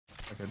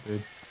Okay,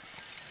 dude.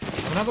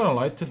 I'm not gonna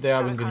lie, today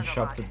I've been getting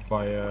shafted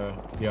by the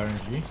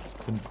RNG.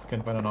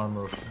 Can't find an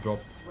armor drop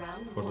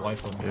for the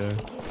life of me. Yeah.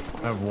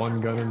 I have one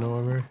gun and no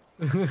armor.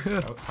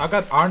 I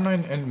got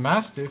R9 and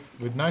Mastiff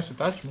with nice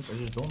attachments, I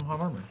just don't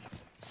have armor.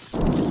 So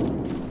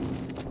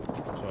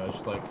I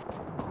just like,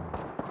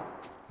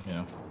 you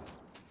know.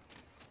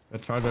 The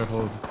charge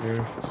rifle is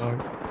here.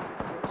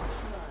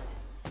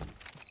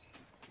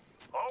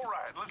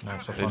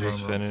 Nice, They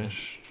just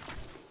finished.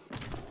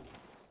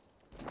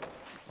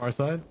 Our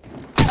side?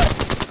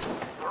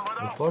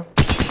 Which floor?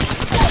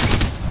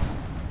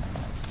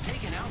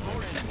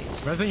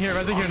 Resing here,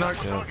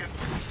 Knoqd. Yeah.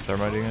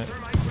 Thermiting it.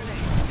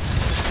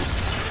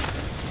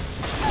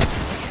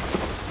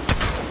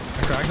 I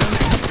cracked him.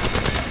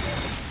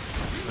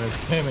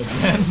 Damn it,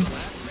 man.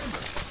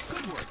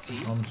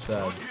 I'm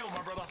sad.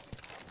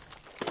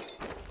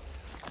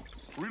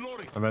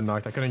 I'm at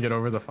Knoqd. I couldn't get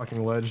over the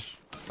fucking ledge.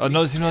 Oh,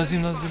 no zoom.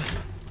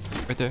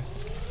 Right there.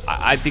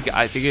 I think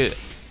it.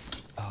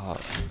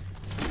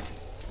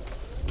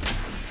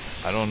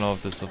 I don't know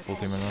if this is a full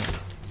team or not.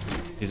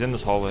 He's in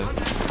this hallway.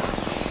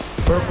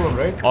 Purple and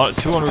red? Oh,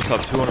 two on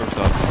rooftop.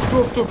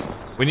 Two.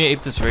 We need to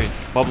ape this raid.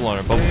 Bubble on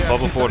her.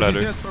 Bubble forward at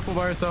her. She's purple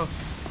by herself.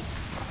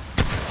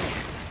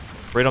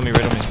 Raid on me.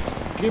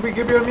 Give me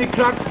on me,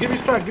 crack. Give me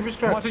crack.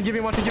 Watching, give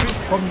me. One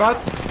bat.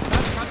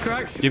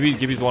 Crack.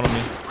 Gibby's one on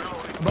me.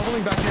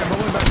 Bubbling back here.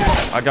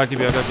 I got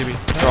Gibby.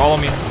 They're all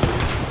on me.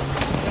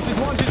 She's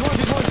one,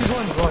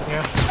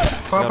 Yeah.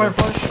 Fire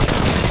flush.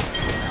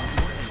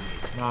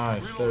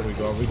 Nice. There we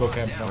go. We go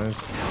camp now.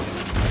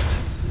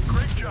 Nice.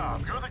 Great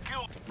job. You're the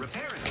kill.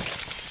 Repair it.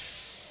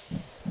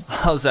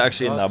 I was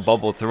actually in that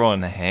bubble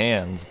throwing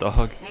hands,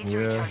 dog.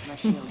 Yeah.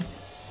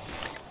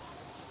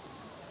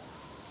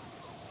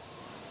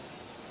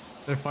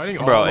 They're fighting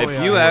all Bro, the if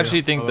way you out actually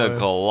here. think the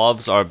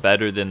gloves are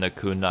better than the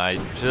kunai,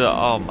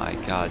 oh my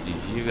god, dude,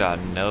 you got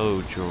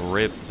no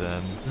drip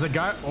then. There's a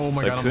guy. Oh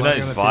my The god. kunai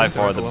is by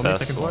far the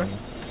best one.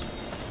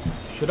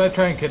 Should I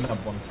try and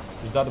kidnap one?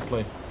 Is that the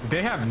play?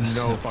 They have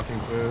no fucking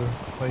clue.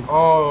 Like,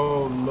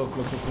 Oh, look.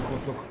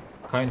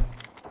 Kind.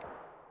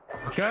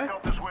 this guy?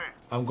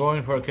 I'm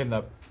going for a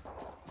kidnap.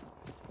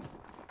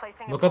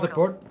 Look at the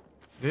port.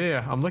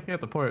 Yeah, I'm looking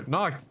at the port.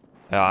 Knoqd.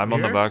 Yeah, I'm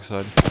on the Here?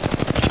 backside.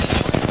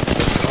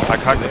 I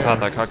cracked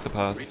the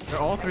path. They're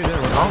all three there.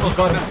 I almost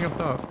got him. Up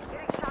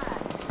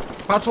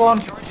top. Pat's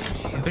one.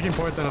 I'm taking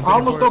port then. I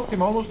almost knocked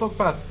him. Almost knocked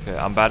Pat. Okay,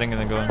 I'm batting and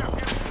then going.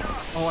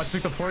 Oh, I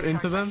took the port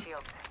into them.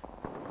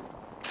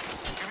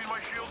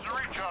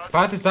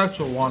 Pat is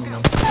actual one,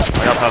 man.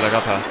 I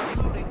got path.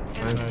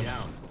 Nice.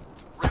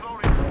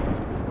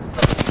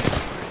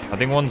 I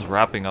think one's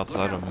rapping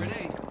outside of me.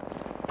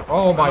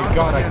 Oh my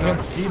god, I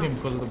can't see him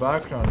because of the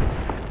background.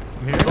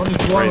 I'm here. One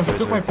is one. Wait. He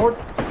took my port.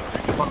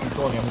 Fucking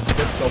Tony, I'm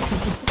dead though.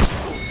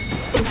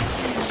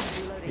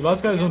 The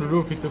last guy's on the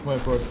roof. He took my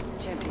port.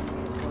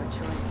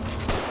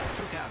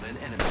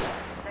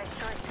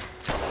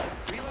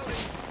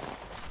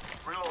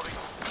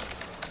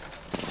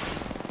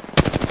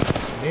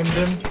 Named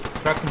him.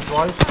 Cracked him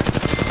twice.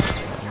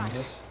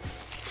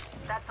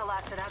 That's the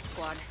last of that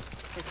squad.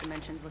 This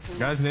dimension's looking.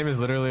 Guy's name is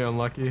literally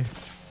Unlucky.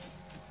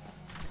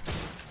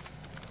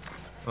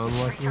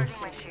 Unlucky.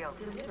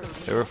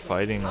 They were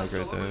fighting like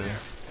right there.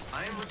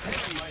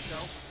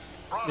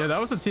 Yeah, that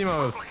was the team I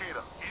was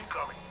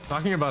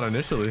talking about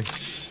initially.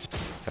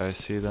 Yeah, I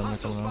see them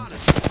coming out.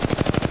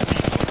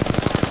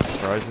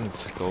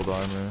 Horizon's gold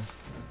armor.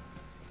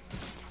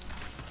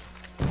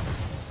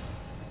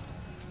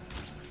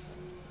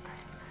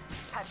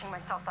 Patching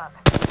myself up.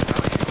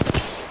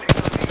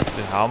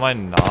 Dude, how am I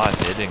not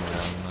hitting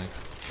them? Like,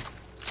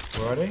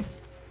 Where are they?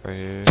 right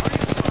here.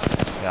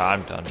 Yeah,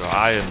 I'm done, bro.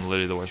 I am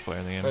literally the worst player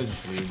in the I game.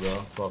 just leave, bro.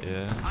 Fuck.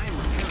 Yeah. I am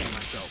repairing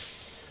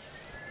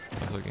myself.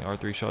 I'm looking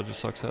R3 shot just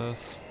sucks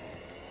ass.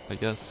 I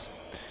guess.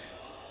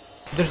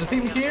 There's a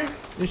team here.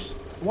 There's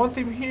one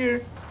team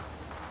here.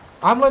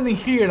 I'm landing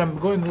here and I'm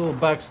going a little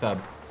backstab.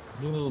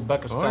 Doing a little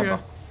back stab. Oh, yeah.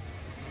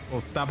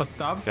 We'll stab.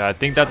 Yeah, I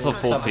think that's a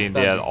full Stab, team.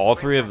 stab. Yeah, all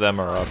three of them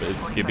are up.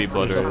 It's Gibby,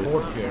 There's a Bloodred.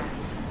 port here.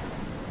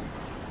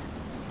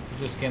 You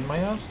just scanned my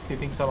ass? He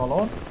thinks I'm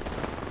alone?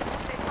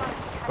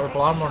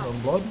 Purple armor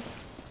and blood?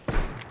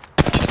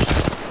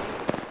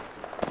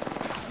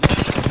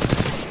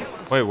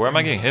 Wait, where am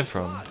I getting hit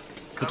from?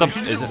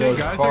 Is it? Take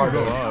guys far and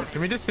go though. up.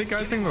 Can we just take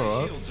guys and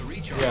go up?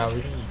 Yeah,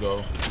 we should just go.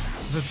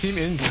 There's a team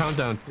in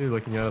countdown too,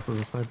 looking at us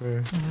with a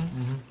sniper.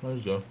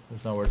 Let's go.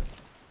 It's not worth.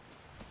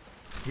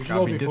 We should Gotta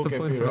all be be full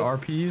disciplined KP, for right?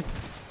 RPs.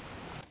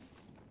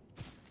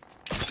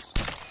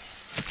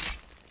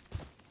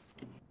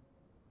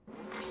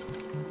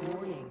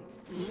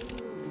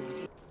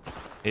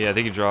 Yeah, I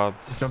think he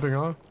dropped. Jumping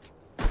off.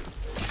 I'm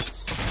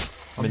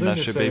I'm in doing that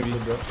the shit, same, baby.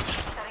 bro.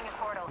 Setting a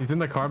portal. He's in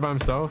the car by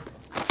himself.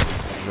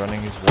 He's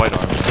running. He's white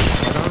armor.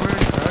 White armor,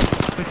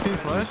 crack, 16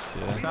 flesh.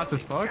 Yeah. He's fast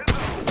as fuck.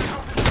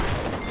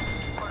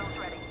 Portal's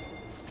ready.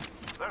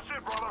 That's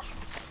it, brothers.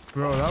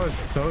 Bro, that was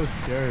so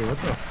scary. What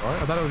the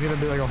fuck? I thought it was gonna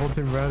be like a whole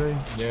team riding.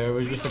 Yeah, it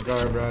was just a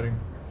guy riding.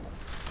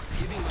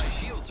 Giving my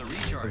shields a It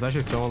was recharge.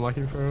 actually so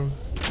unlucky for him.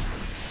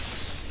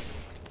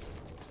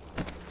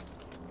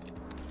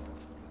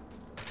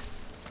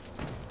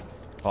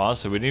 Well,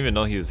 honestly, we didn't even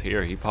know he was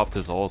here. He popped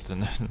his ult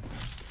and then.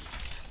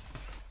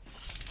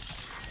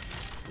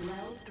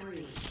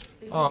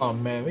 Oh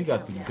man, we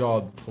got the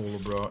god pool,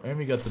 bro, and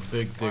we got the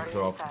big dick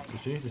drop. You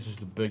see, this is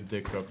the big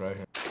dick drop right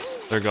here.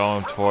 They're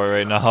going for it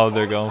right now.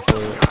 They're going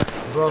for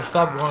it. Bro,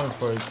 stop going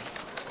for it.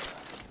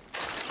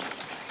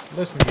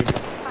 Listen, Gibby.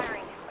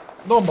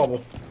 Don't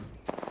bubble.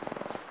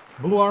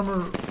 Blue armor,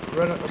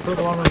 red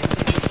purple armor,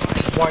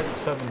 white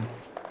 7.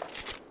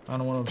 I don't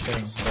know what I'm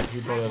saying. Like,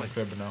 you probably have a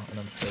crib now, and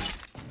I'm scared.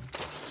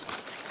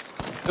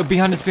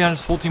 Behind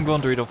us, full team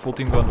going Dorito, full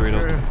team going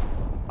Dorito.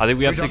 I think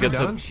we have to get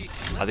to. I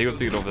think we have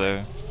to get over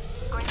there.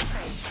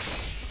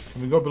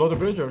 Can we go below the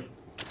bridge or?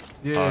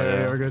 Yeah,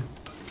 yeah. we're good.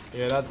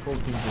 Yeah, that full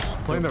team just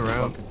Playing the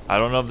round. I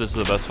don't know if this is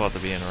the best spot to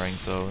be in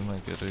ranked though. We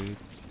might get it.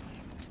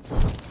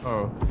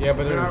 Oh. Yeah,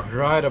 but they're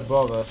right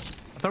above us.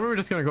 I thought we were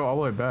just gonna go all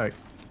the way back.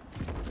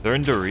 They're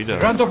in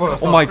Dorito. Right above us.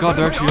 Oh my god,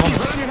 they're actually on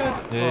us.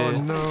 Oh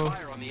Yeah. no.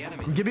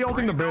 Give me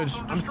ulting the bridge.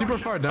 I'm super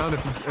far down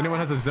if anyone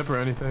has a zip or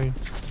anything.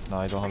 No,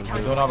 I don't have I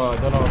a don't have a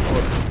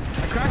foot.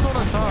 I cracked one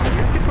on top. You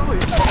guys can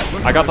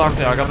probably... I got the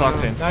octane, I got the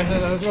octane. Nice,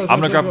 let's go. I'm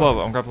gonna grab blow,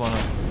 I'm grappling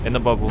up. In the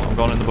bubble, I'm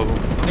going in the bubble.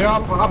 They're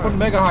up on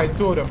mega height,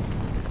 2 of them.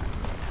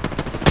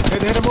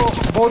 Hit them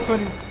both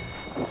 20. You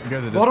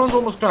guys are One just... one's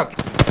almost cracked.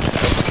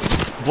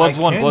 Blood's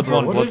I one, can't, blood's bro.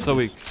 one, What blood's is- so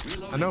weak.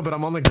 I know, but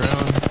I'm on the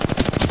ground.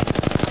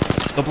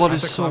 The blood I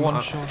is have to so climb one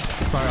up. shot.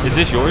 Sorry, Is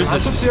this yours? I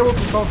should see able to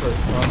stop first.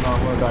 Oh no,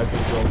 I'm gonna die to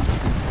the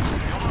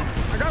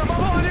I got a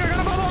bubble on you! I got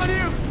a bubble on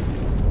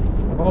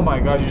you! Oh my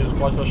god, you just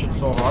flushed that shit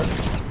so hard.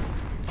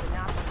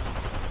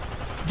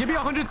 Give me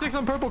 106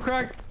 on purple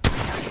crack.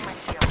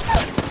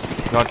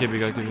 Got Gibby,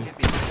 got Gibby.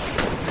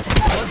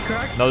 Blood's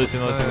cracked. Another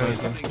team, another team, another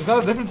team. Is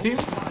that a different team?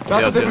 That's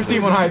Yes, a different yes,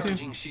 team on height.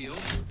 Recharging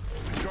shields.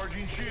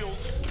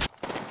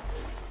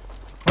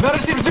 Another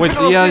team zipping Wait, us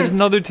yeah, here. there's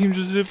another team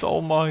just zipped.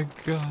 Oh my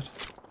god.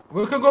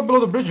 We can go below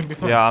the bridge and be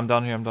fine. Yeah, I'm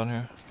down here, I'm down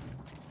here.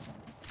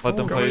 Let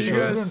them go play with each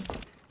you other. guys.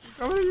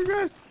 Come on, you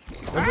guys.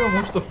 Everyone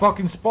wants the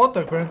fucking spot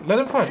there, man. Let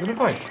them fight, let them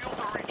fight.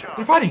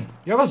 They're fighting.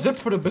 You have a zip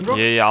for the big rock?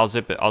 Yeah, I'll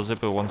zip it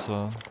once.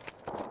 Look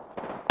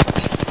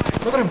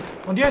at him,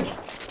 on the edge.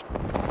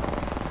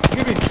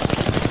 Give me.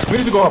 We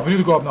need to go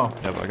up now.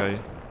 Yep, I got you.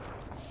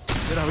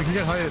 Yeah, we can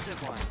get highest.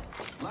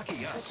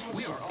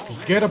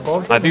 Just get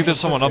above them I think and there's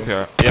just someone sit up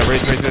here. Yeah,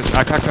 right.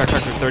 I cracked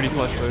 30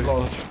 flush, 30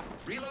 Close. flush. there.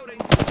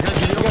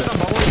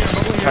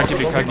 Crack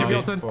Gibby, crack Give me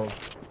Gibby.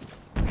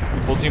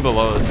 ulting. Full team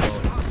below us.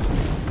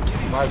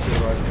 Right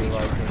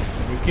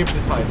here. We keep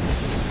this height.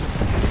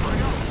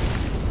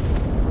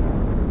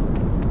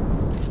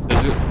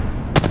 There's a...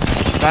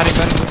 Batting.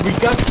 We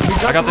got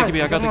I got the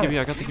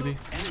height, Gibby.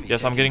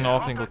 Yes, I'm getting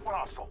off angle.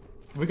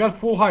 We got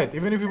full height.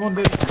 Even if we want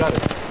this, we got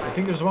it. I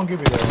think there's one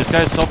Gibby there. This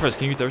guy's self-res.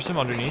 Can you thirst him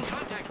underneath?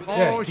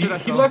 Yeah, Oh, shit, I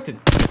he fell. left it.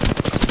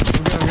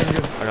 I'm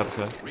good. I got this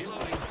guy.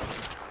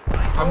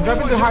 I'm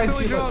grabbing the height.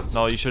 Totally he left. dropped.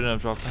 No, you shouldn't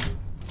have dropped him.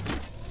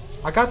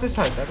 I got this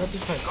height.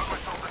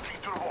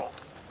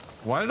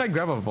 Why did I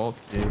grab a vault,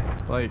 dude?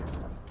 Like,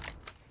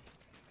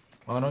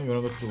 I don't know, you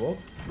wanna go to the wall?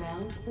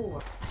 Round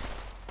 4.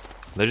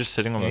 They're just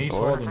sitting on Yeah, the he's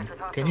door. holding.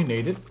 Can you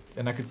nade it?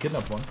 And I could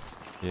kidnap one.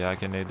 Yeah, I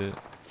can nade it.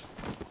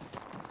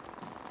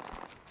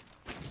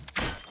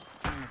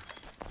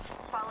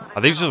 I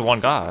think it's just one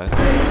guy.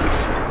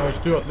 No, it's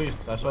 2 at least.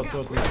 I saw 2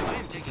 at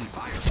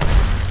least.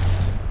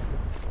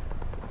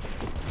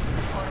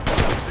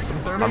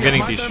 I'm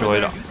getting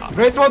destroyed.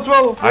 Great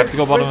 112! I have to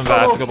go bottom and bat.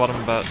 I have to go Great bottom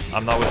and bat.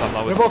 I'm not with.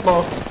 They're both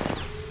low.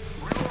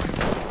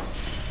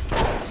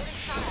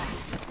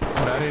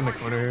 I'm batting in the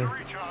corner here.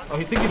 Oh,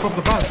 he think he popped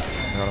the bat.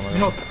 I got him, I You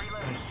got him.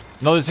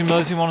 know,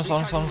 Another team on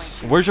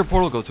us. Where's your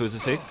portal go to? Is it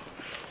safe?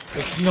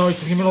 no,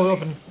 it's in the middle of the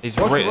open. He's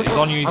Watch right- it, watch he's it.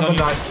 on you, he's I'm on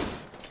gonna you. die.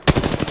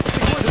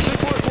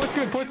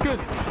 Point's good.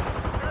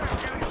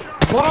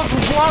 Blood on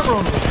some armor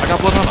on me.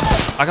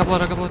 I got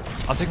blood.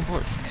 I'm taking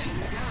port.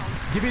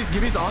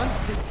 Gibby's on.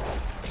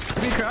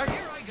 Give me crack.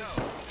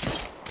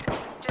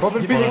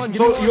 Robin Give me Phoenix, one, give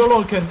so me one. you're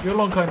alone, Ken. You're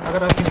alone, Ken. I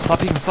gotta ask him.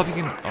 Stop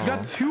peeking. You Oh.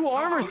 got 2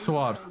 armor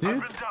swaps,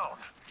 dude.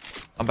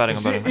 I'm batting.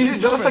 Is it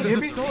just like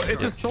Gibby?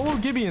 It's a solo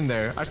Gibby in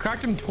there. I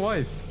cracked him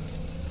twice.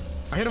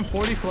 I hit him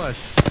 40 flush.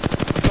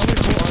 It's only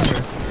full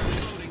armor.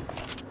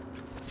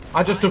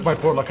 I just took my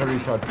port like a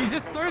retard. He's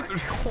just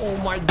thirsty. Oh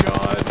my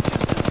god.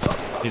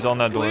 He's on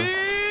that door.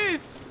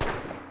 Please.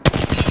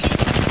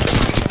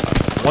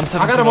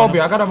 117. I got a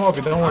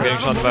Moby, don't I'm worry. getting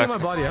shot in the back.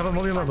 I have a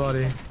molly in my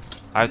body.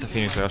 I have the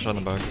Phoenix. I got shot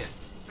in the back.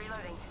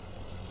 Reloading.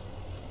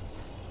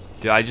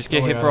 Dude, I just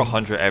get Oh, hit yeah. for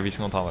 100 every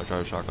single time I try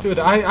to shotgun. Dude,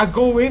 I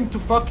go in to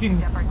fucking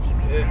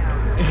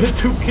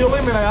to kill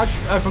him and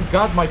I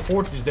forgot my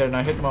port is there and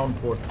I hit my own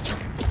port.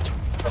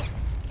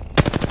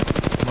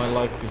 My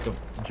life is a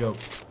joke.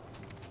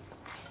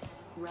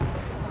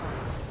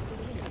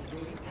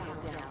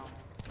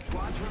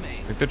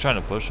 I think they're trying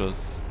to push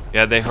us.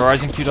 Yeah, they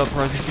horizon queued up.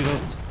 Recharging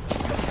shields.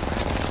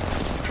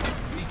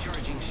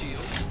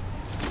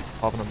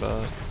 Popping a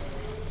bat.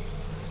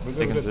 We're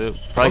Taking good. zip.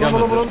 Probably got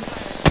him a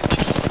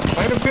zip. I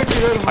hit him 50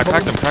 there. I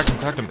cracked him.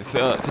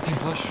 15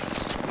 push.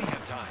 We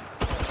have time.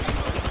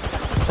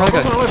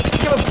 Probably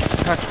Kill him.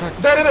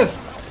 cracked. Dead in it.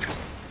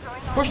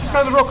 Push this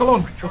guy in the rock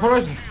alone. The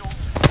horizon.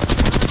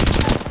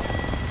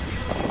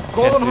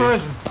 Go Can't on see.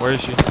 horizon. Where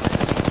is she?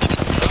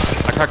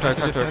 I cracked her, I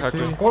cracked her, I cracked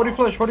her. 40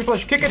 flash, 40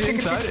 flash. Kick it, kick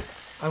it, kick it.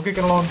 I'm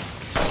kicking alone.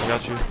 I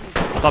got you.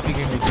 Stop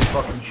peeking me.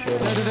 Fucking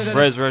shit.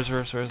 Res. I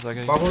got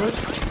you. Bubble res?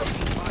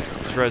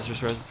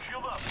 Just res.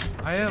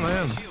 I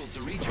am. Shields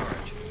to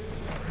recharge.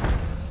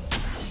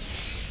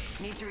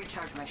 Need to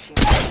recharge my shield.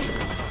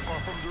 Far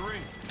from the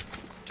ring.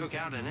 Took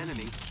out an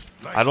enemy.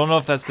 I don't know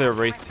if that's their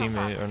Wraith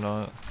teammate or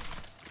not.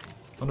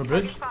 On the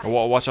bridge?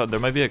 Watch out, there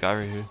might be a guy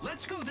right here.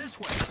 Let's go this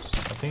way.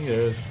 I think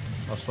there is.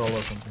 I saw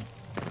something.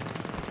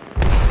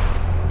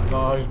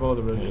 No, he's below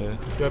the bridge.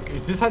 Yeah.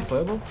 Is this height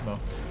playable? No.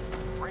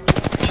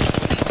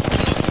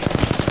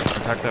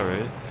 Attack that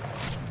Wraith.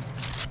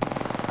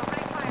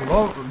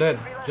 Below, dead.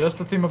 Just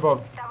the team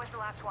above. That was the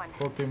last one.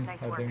 Full team,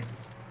 Nice I work. think.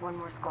 One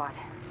more squad.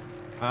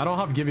 I don't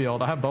have Gibby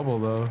ult. I have bubble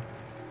though.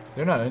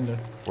 They're not in there.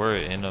 We're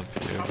in up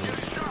here.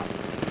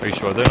 Are you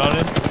sure they're not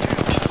in?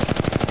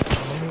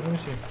 Let me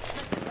see.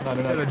 No,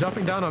 they're Yeah, they're not.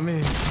 jumping down on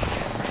me.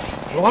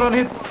 Blood on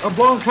hit. A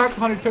blood on crack,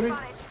 130.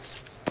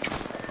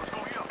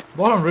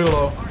 Blood on real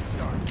low.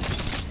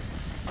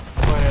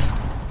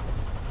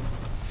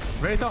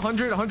 Rate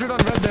 100 on red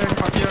there.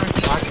 Here.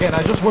 I can't.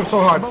 I just whipped so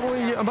hard. I'm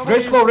bubbling you.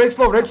 Rage slow, rage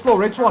slow, rage slow,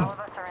 rage one. All of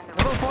us are in the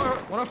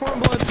 104 in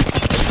blood.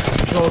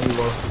 Killed you,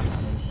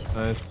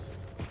 bro. Nice.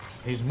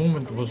 His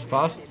movement was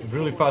fast,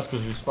 really fast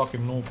because he's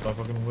fucking noob. I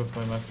fucking whipped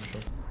my master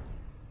shot.